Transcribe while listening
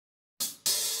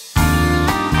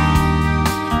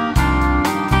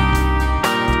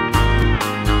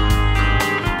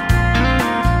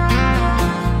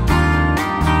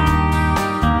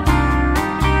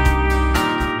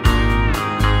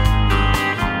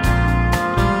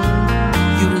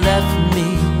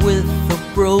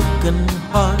broken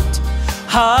heart.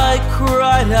 I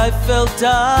cried, I felt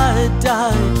I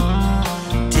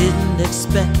died. Didn't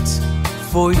expect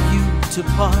for you to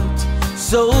part,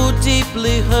 so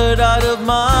deeply hurt out of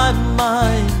my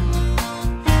mind.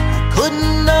 I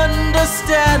couldn't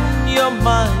understand your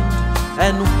mind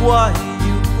and why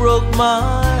you broke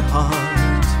my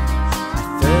heart. I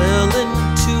fell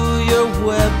into your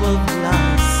web of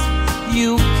lies.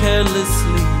 You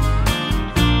carelessly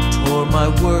tore my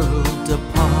world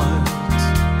apart.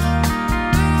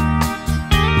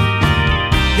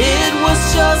 It was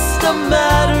just a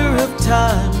matter of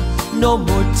time, no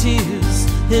more tears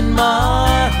in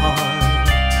my heart.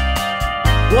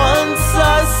 Once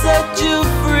I set you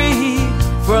free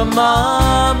from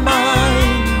my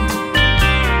mind.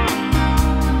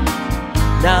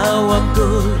 Now I'm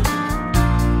good,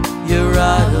 you're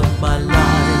out of my life.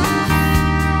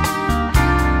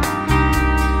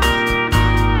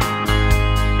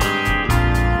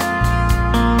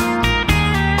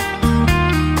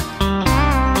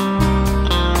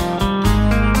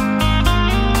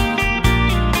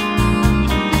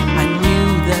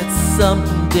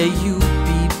 Someday you'd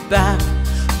be back,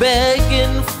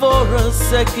 begging for a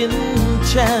second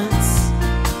chance,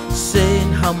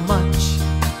 saying how much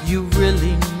you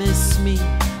really miss me.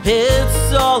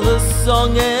 It's all a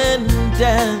song and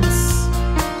dance.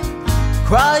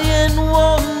 Crying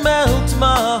won't melt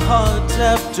my heart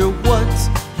after what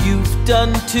you've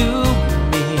done to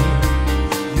me.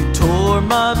 You tore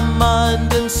my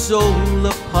mind and soul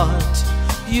apart.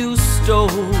 You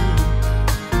stole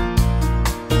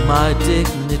my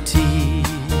dignity.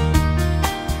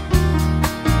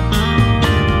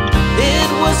 It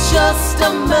was just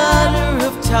a matter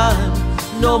of time,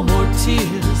 no more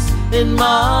tears in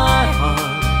my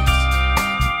heart.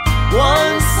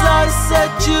 Once I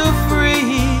set you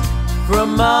free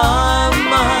from my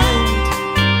mind.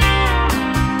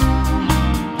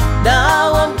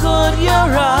 Now I'm good,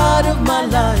 you're out of my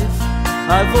life.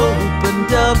 I've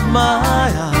opened up my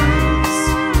eyes,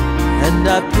 and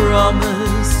I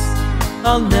promise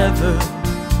I'll never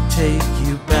take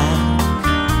you back.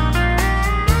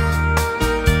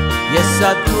 Yes,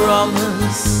 I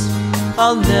promise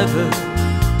I'll never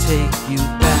take you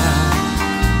back.